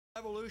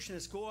Revolution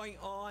is going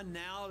on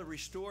now to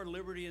restore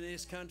liberty in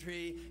this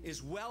country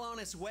is well on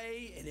its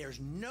way, and there's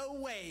no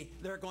way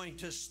they're going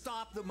to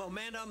stop the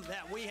momentum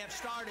that we have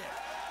started.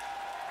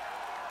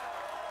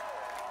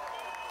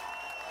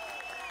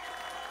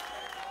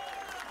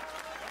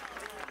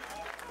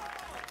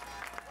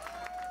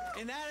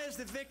 And that is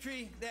the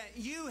victory that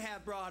you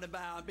have brought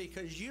about,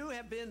 because you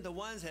have been the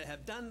ones that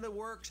have done the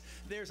works.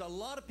 There's a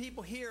lot of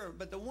people here,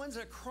 but the ones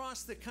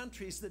across the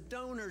countries, the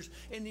donors,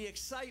 and the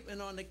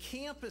excitement on the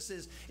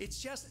campuses,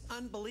 it's just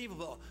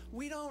unbelievable.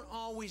 We don't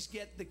always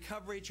get the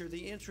coverage or the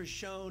interest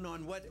shown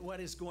on what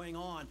is going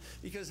on,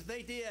 because if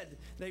they did,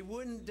 they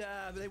wouldn't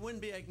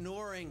be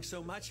ignoring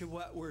so much of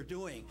what we're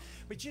doing.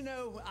 But you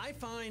know, I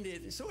find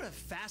it sort of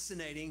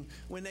fascinating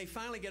when they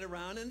finally get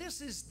around, and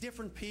this is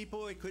different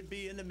people. It could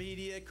be in the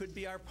media, it could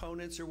be our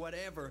opponents or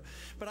whatever,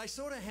 but I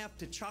sort of have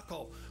to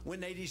chuckle when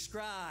they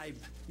describe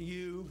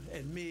you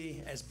and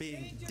me as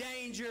being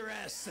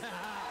dangerous.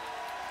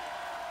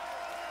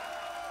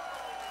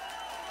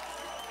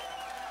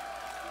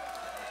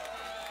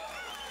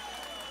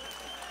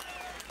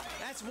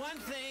 That's one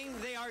thing,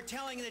 they are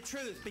telling the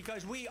truth,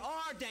 because we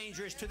are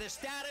dangerous to the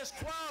status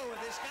quo of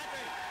this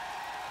country.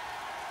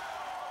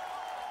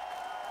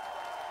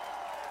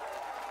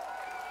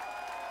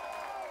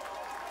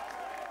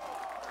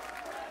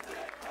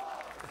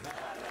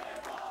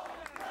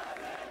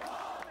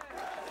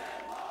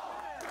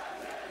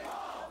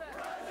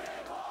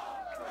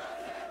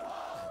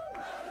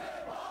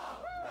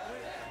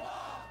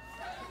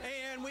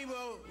 We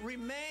will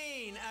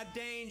remain a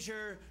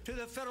danger to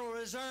the Federal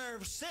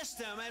Reserve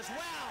System as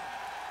well.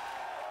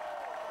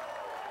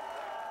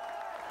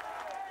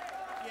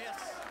 Yes.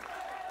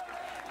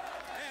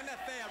 And the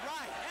Fed,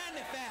 right, and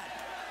the Fed.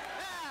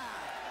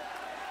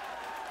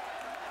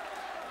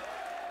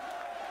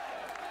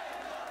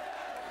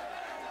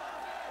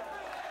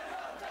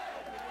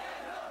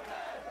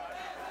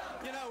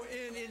 You know,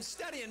 in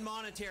studying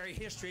monetary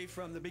history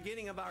from the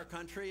beginning of our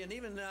country, and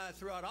even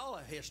throughout all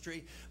of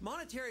history,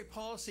 monetary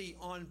policy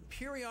on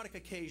periodic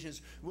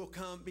occasions will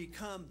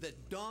become the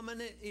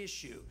dominant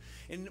issue.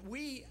 And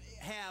we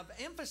have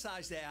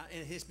emphasized that,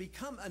 and it has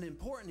become an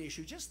important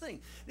issue. Just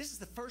think, this is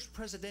the first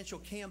presidential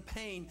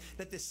campaign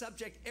that the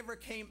subject ever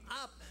came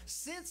up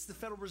since the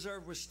Federal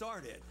Reserve was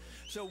started.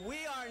 So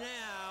we are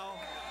now,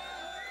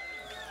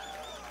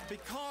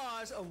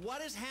 because of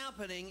what is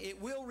happening,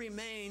 it will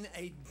remain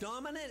a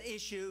dominant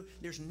issue.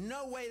 There's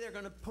no way they're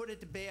going to put it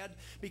to bed,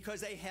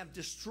 because they have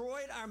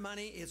destroyed our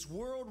money. It's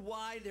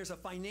worldwide. There's a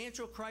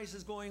financial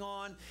crisis going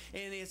on,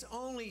 and it's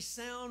only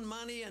sound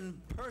money and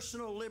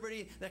personal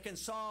liberty that can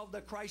solve the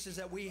crisis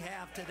that we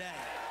have today.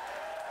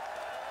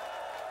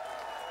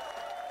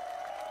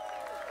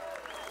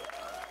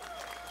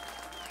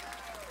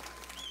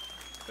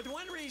 But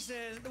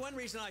the one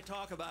reason I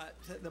talk about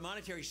the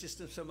monetary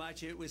system so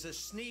much, it was a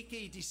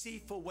sneaky,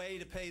 deceitful way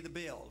to pay the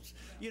bills.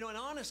 You know, an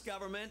honest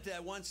government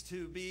that wants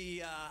to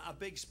be a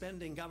big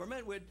spending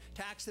government would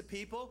tax the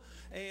people,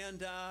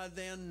 and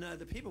then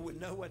the people would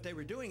know what they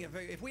were doing.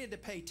 If we had to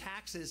pay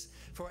taxes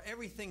for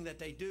everything that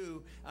they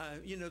do,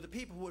 you know, the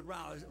people would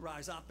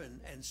rise up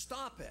and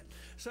stop it.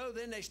 So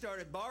then they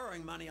started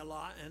borrowing money a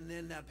lot, and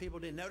then people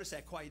didn't notice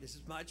that quite as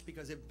much,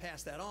 because they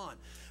passed that on.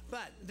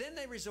 But then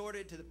they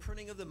resorted to the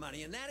printing of the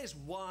money, and that is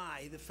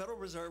why the Federal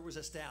Reserve was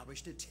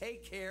established, to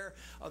take care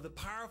of the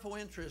powerful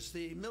interests,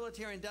 the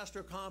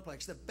military-industrial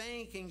complex, the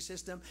banking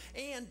system,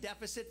 and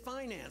deficit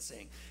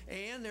financing.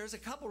 And there's a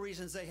couple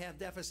reasons they have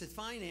deficit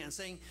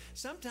financing.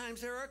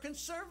 Sometimes there are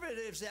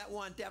conservatives that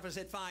want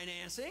deficit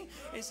financing,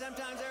 and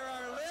sometimes there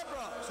are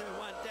liberals who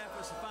want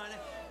deficit financing.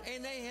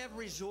 And they have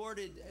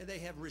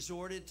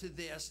resorted to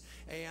this,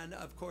 and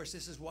of course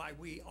this is why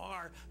we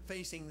are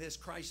facing this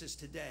crisis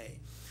today.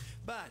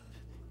 But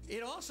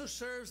it also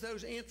serves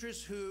those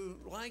interests who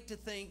like to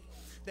think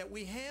that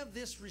we have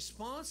this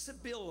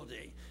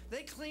responsibility.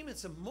 They claim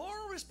it's a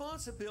moral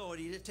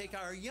responsibility to take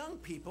our young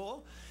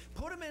people,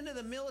 put them into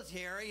the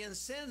military, and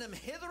send them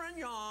hither and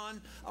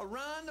yon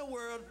around the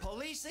world,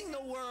 policing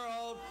the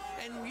world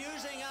and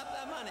using up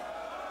the money.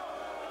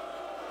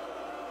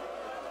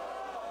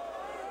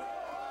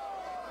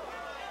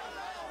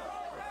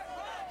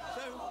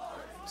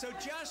 So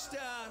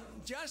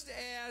just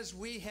as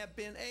we have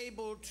been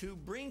able to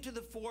bring to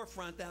the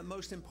forefront that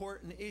most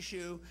important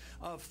issue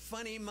of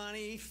funny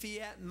money,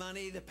 fiat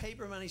money, the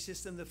paper money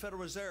system, the Federal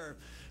Reserve,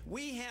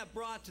 we have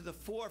brought to the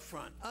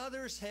forefront.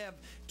 Others have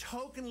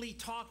tokenly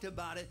talked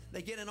about it.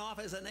 They get in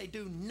office and they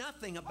do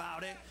nothing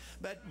about it.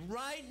 But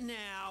right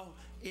now,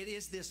 it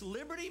is this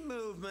liberty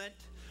movement,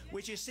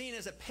 which is seen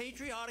as a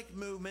patriotic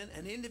movement,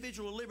 an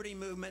individual liberty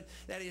movement,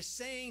 that is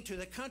saying to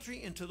the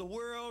country and to the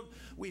world,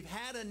 we've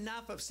had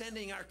enough of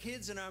sending our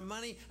kids and our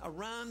money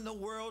around the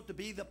world to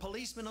be the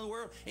policemen of the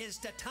world. It's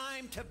the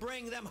time to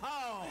bring them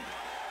home.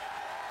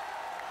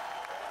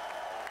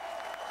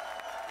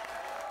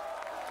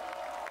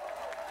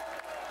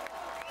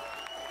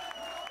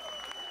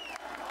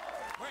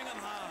 Bring them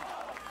home.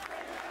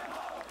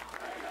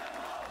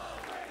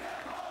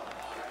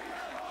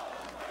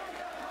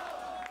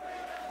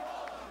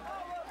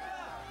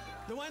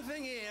 The one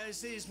thing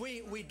is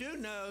we do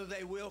know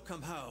they will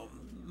come home.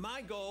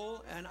 My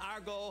goal and our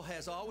goal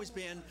has always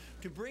been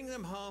to bring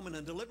them home in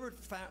a deliberate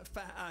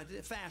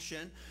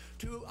fashion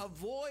to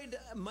avoid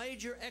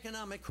major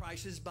economic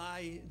crisis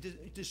by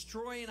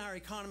destroying our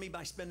economy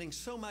by spending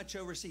so much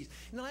overseas.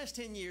 In the last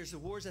 10 years, the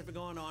wars that have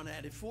gone on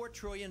added $4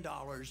 trillion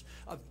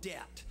of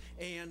debt.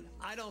 And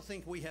I don't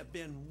think we have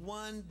been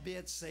one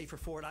bit safer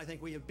for it. I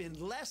think we have been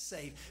less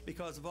safe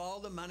because of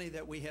all the money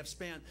that we have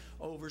spent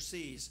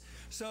overseas.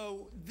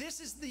 So this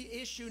is the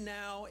issue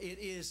now. It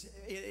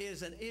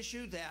is an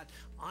issue that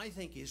I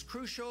think is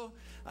crucial.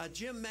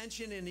 Jim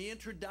mentioned in the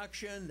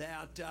introduction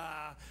that,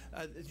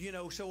 you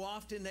know, so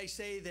often they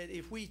say that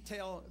if we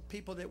tell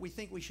people that we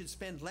think we should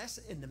spend less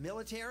in the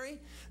military,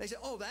 they say,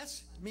 oh, that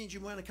means you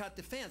want to cut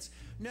defense.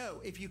 No,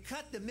 if you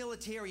cut the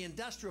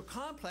military-industrial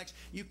complex,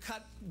 you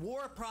cut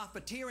war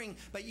profiteering,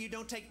 but you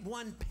don't take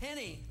one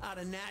penny out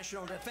of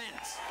national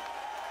defense.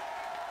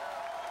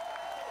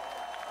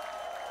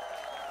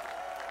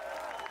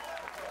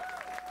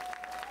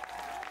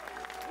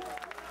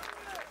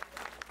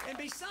 And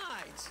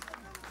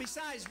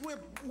besides,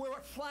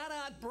 we're flat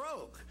out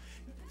broke.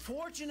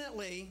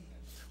 Fortunately,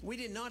 we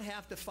did not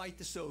have to fight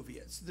the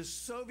Soviets. The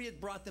Soviets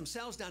brought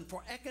themselves down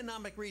for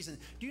economic reasons.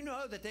 Do you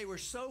know that they were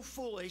so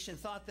foolish and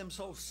thought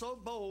themselves so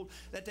bold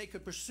that they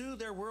could pursue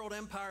their world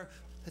empire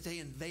that they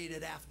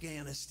invaded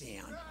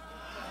Afghanistan?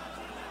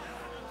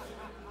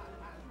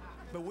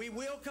 But we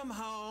will come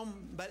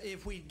home, but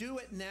if we do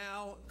it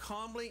now,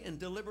 calmly and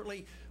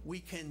deliberately, we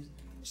can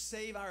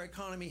save our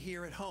economy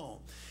here at home,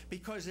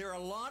 because there are a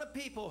lot of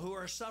people who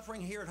are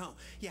suffering here at home.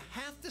 You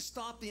have to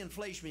stop the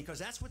inflation, because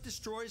that's what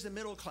destroys the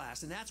middle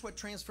class, and that's what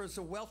transfers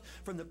the wealth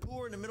from the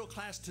poor and the middle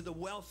class to the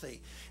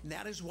wealthy. And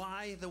that is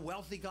why the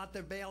wealthy got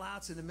their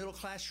bailouts and the middle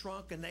class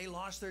shrunk and they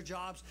lost their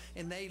jobs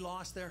and they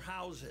lost their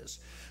houses.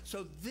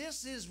 So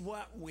this is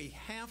what we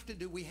have to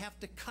do. We have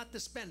to cut the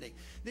spending.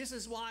 This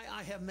is why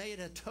I have made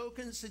a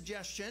token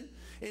suggestion.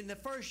 In the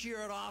first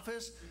year at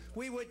office,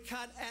 we would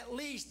cut at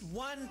least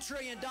 $1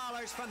 trillion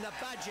from the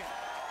budget.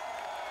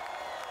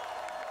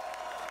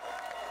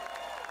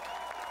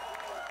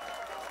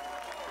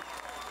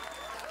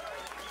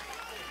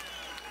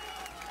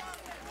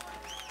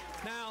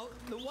 Now,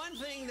 the one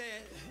thing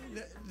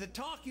that the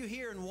talk you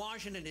hear in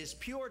Washington is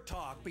pure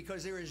talk,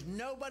 because there is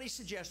nobody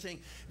suggesting,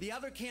 the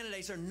other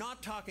candidates are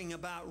not talking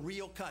about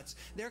real cuts.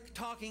 They're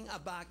talking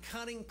about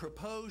cutting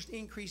proposed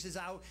increases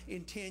out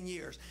in 10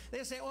 years.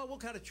 They say, oh, we'll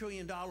cut $1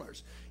 trillion.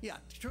 Yeah,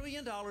 $1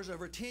 trillion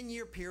over a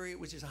 10-year period,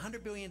 which is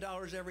 $100 billion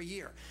every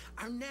year.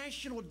 Our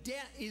national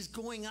debt is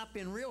going up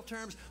in real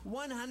terms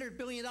 $100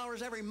 billion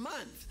every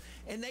month.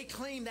 And they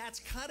claim that's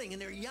cutting,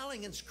 and they're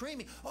yelling and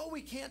screaming, oh,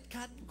 we can't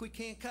cut, we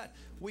can't cut.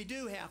 We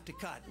do have to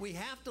cut. We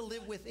have to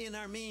live within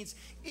our means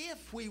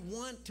if we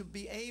want to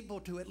be able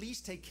to at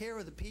least take care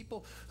of the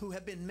people who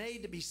have been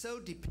made to be so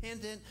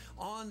dependent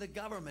on the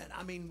government.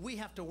 I mean, we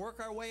have to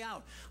work our way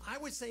out. I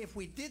would say if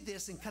we did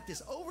this and cut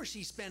this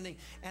overseas spending,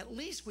 at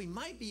least we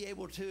might be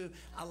able to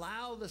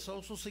allow the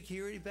Social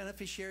Security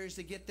beneficiaries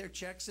to get their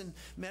checks and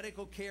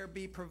medical care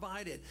be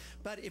provided.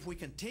 But if we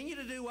continue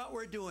to do what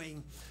we're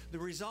doing, the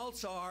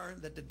results are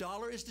that the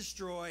dollar is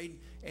destroyed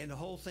and the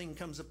whole thing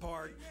comes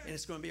apart, and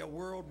it's going to be a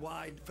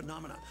worldwide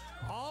phenomenon.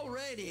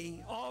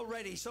 Already,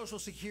 Social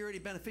Security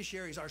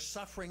beneficiaries are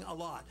suffering a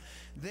lot.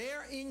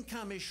 Their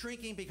income is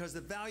shrinking because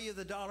the value of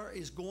the dollar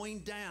is going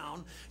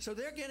down, so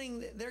they're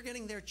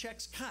getting their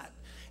checks cut.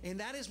 And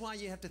that is why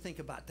you have to think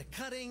about the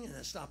cutting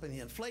and stopping the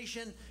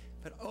inflation.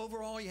 But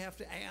overall, you have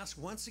to ask,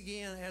 once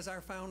again, as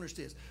our founders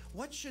did,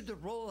 what should the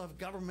role of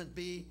government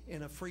be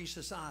in a free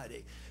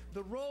society?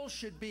 The role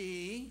should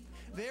be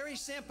very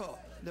simple: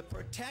 the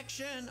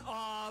protection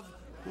of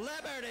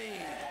liberty.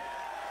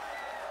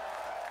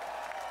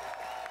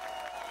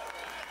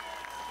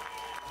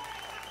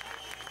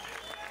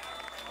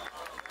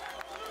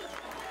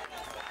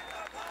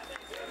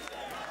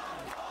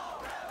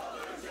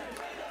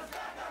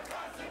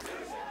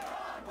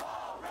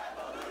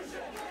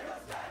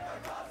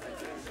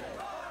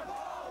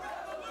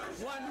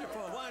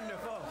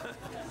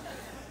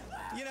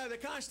 You know, the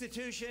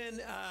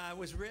Constitution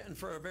was written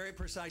for a very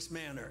precise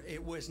manner.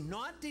 It was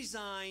not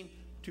designed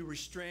to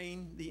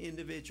restrain the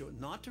individual,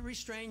 not to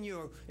restrain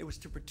you. It was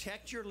to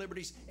protect your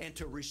liberties and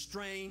to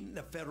restrain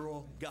the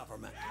federal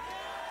government.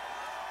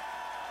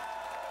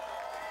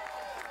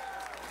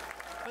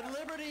 But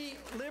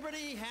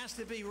liberty has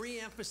to be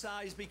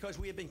re-emphasized, because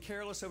we have been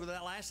careless over the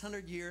last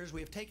 100 years. We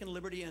have taken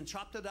liberty and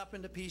chopped it up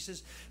into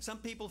pieces. Some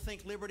people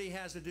think liberty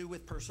has to do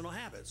with personal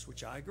habits,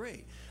 which I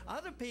agree.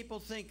 Other people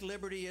think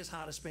liberty is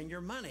how to spend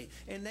your money,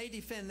 and they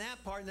defend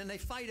that part, and then they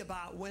fight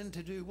about when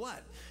to do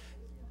what.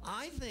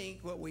 I think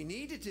what we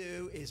need to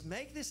do is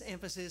make this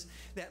emphasis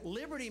that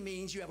liberty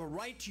means you have a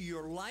right to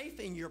your life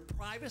and your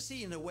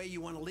privacy and the way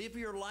you want to live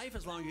your life,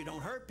 as long as you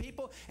don't hurt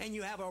people, and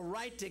you have a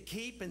right to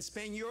keep and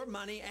spend your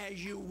money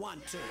as you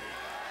want to.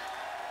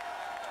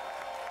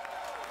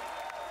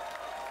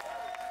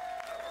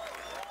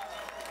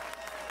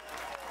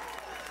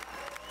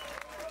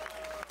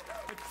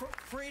 But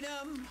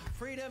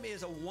Freedom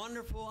is a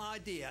wonderful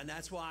idea, and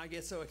that's why I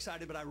get so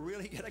excited, but I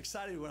really get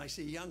excited when I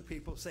see young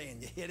people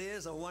saying it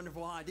is a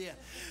wonderful idea.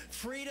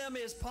 Freedom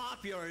is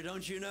popular,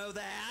 don't you know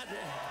that?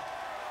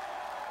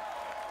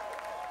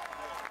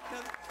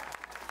 Now,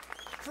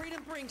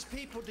 freedom brings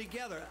people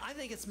together. I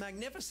think it's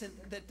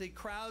magnificent that the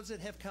crowds that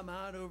have come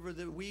out over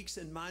the weeks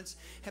and months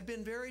have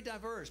been very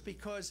diverse,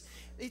 because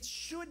it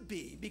should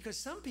be, because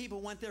some people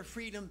want their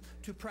freedom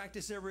to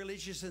practice their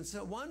religious in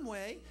one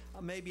way,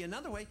 or maybe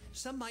another way.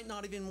 Some might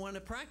not even want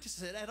to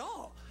practice it at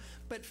all.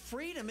 But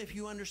freedom, if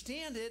you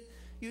understand it,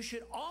 you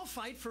should all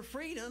fight for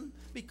freedom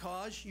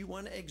because you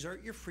want to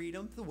exert your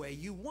freedom the way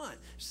you want.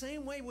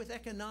 Same way with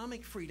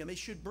economic freedom. It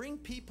should bring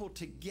people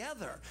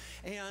together.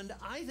 And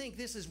I think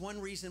this is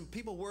one reason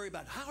people worry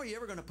about, how are you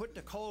ever going to put in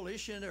a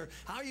coalition, or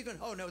how are you going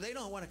to, oh no, they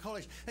don't want a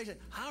coalition. They say,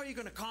 how are you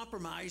going to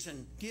compromise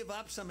and give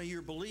up some of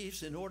your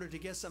beliefs in order to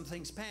get some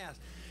things passed?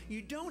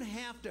 You don't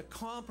have to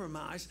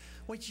compromise.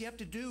 What you have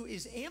to do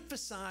is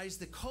emphasize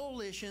the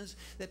coalitions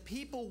that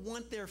people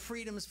want their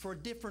freedoms for a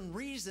different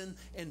reason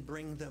and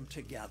bring them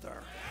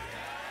together.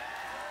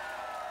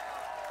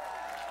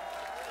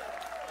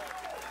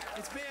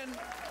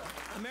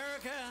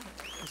 America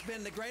has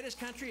been the greatest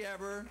country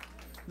ever,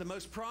 the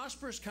most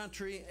prosperous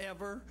country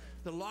ever,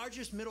 the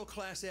largest middle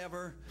class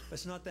ever, but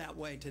it's not that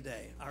way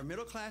today. Our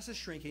middle class is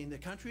shrinking, the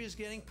country is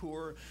getting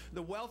poorer,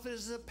 the wealth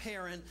is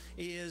apparent,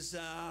 is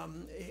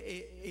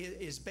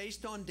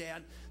based on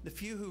debt. The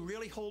few who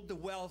really hold the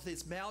wealth,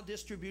 it's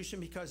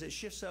maldistribution because it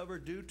shifts over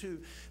due to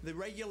the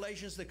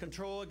regulations, the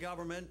control of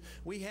government.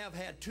 We have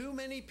had too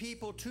many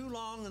people too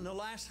long in the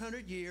last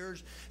 100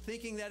 years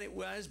thinking that it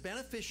was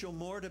beneficial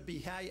more to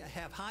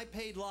have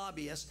high-paid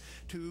lobbyists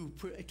to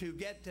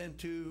get and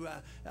to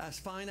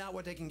find out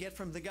what they can get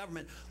from the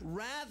government,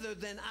 rather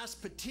than us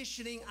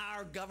petitioning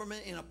our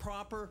government in a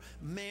proper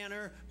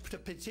manner, to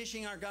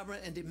petitioning our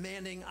government and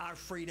demanding our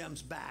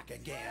freedoms back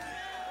again.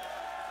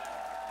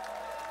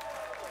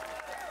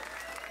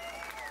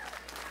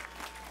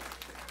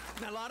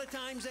 Now, a lot of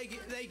times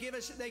they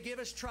give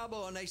us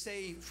trouble, and they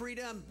say,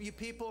 freedom, you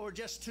people are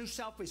just too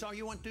selfish. All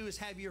you want to do is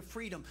have your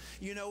freedom,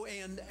 you know,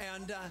 and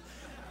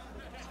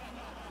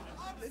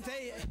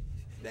they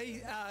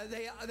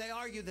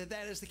argue that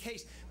that is the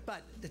case.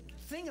 But the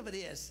thing of it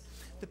is,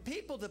 the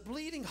people, the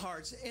bleeding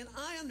hearts, and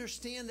I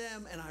understand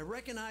them and I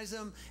recognize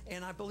them,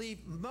 and I believe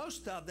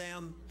most of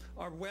them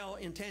are well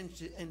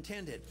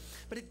intended.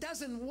 But it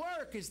doesn't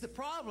work is the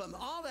problem.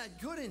 All that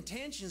good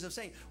intentions of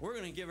saying, we're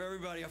going to give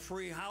everybody a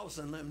free house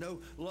and no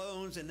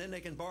loans, and then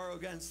they can borrow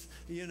against,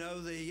 you know,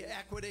 the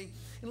equity.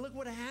 And look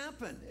what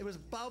happened. It was a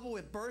bubble,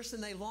 it burst,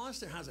 and they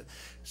lost their houses.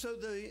 So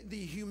the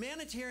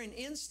humanitarian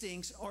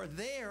instincts are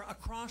there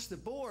across the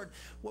board.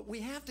 What we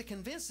have to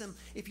convince them,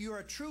 if you're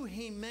a true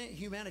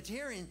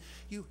humanitarian,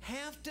 you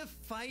have to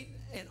fight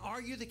and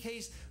argue the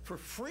case for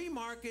free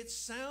markets,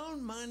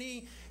 sound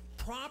money,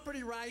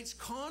 property rights,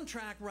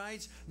 contract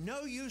rights,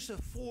 no use of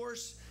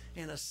force,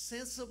 and a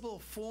sensible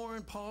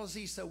foreign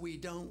policy so we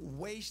don't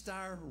waste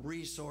our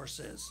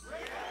resources.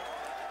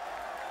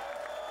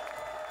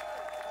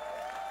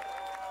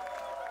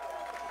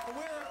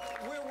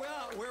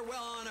 We're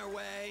well on our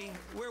way.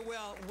 We're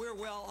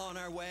well on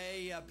our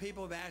way.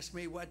 People have asked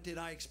me, what did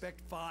I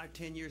expect 5,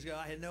 10 years ago?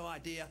 I had no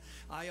idea.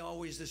 I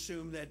always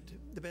assumed that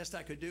the best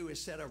I could do is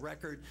set a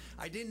record.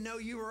 I didn't know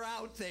you were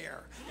out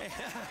there.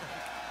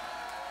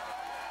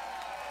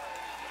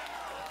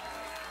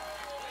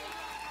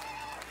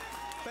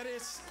 But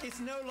it's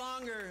no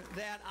longer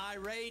that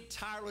irate,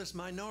 tireless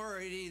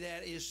minority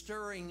that is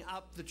stirring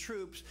up the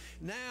troops.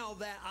 Now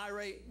that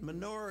irate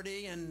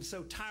minority, and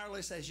so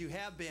tireless as you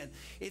have been,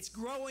 it's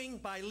growing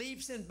by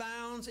leaps and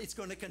bounds. It's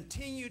going to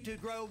continue to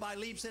grow by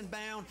leaps and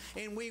bounds,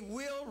 and we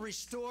will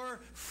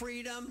restore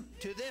freedom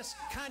to this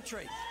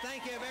country.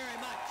 Thank you very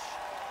much.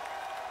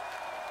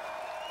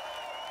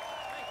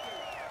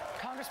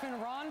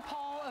 Congressman Ron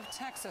Paul of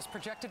Texas,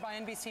 projected by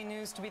NBC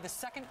News to be the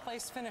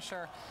second-place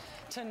finisher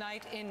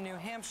tonight in New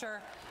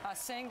Hampshire,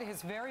 saying to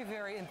his very,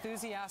 very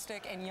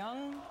enthusiastic and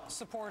young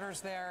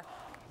supporters there,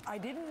 I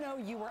didn't know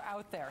you were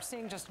out there,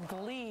 seeing just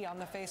glee on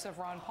the face of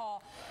Ron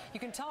Paul. You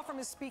can tell from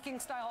his speaking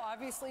style,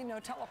 obviously no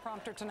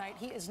teleprompter tonight.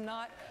 He does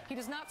not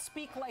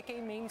speak like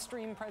a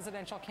mainstream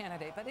presidential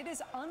candidate, but it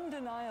is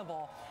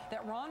undeniable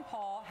that Ron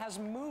Paul has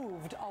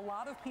moved a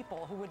lot of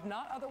people who would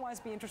not otherwise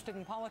be interested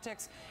in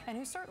politics and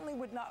who certainly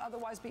would not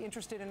otherwise be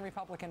interested in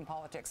Republican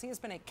politics. He has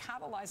been a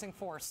catalyzing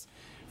force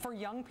for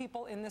young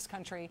people in this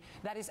country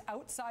that is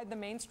outside the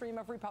mainstream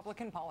of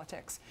Republican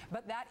politics,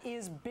 but that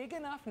is big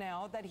enough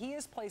now that he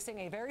is placing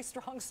a very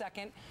strong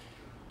second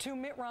to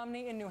Mitt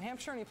Romney in New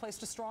Hampshire, and he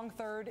placed a strong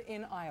third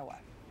in Iowa.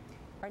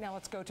 Right now,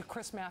 let's go to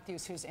Chris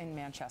Matthews, who's in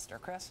Manchester.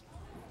 Chris?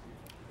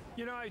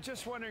 You know, I was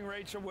just wondering,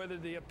 Rachel, whether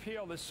the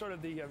appeal, this sort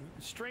of the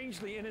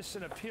strangely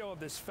innocent appeal of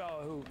this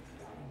fellow who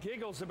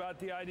giggles about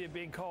the idea of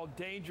being called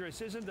dangerous,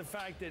 isn't the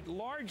fact that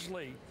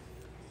largely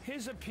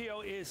his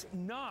appeal is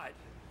not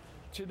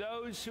to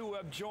those who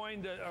have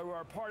joined or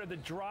are part of the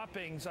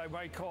droppings, I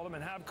might call them,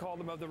 and have called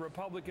them, of the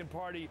Republican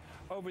Party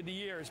over the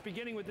years,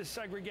 beginning with the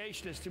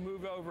segregationists who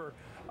move over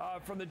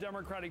from the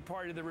Democratic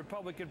Party to the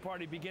Republican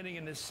Party beginning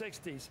in the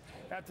 60s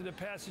after the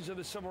passage of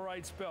the Civil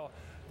Rights Bill.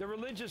 The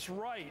religious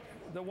right,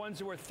 the ones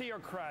who were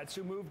theocrats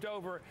who moved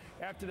over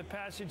after the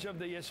passage of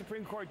the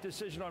Supreme Court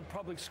decision on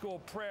public school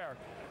prayer.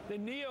 The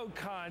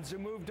neocons who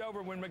moved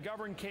over when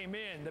McGovern came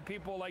in, the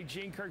people like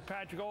Gene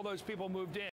Kirkpatrick, all those people moved in.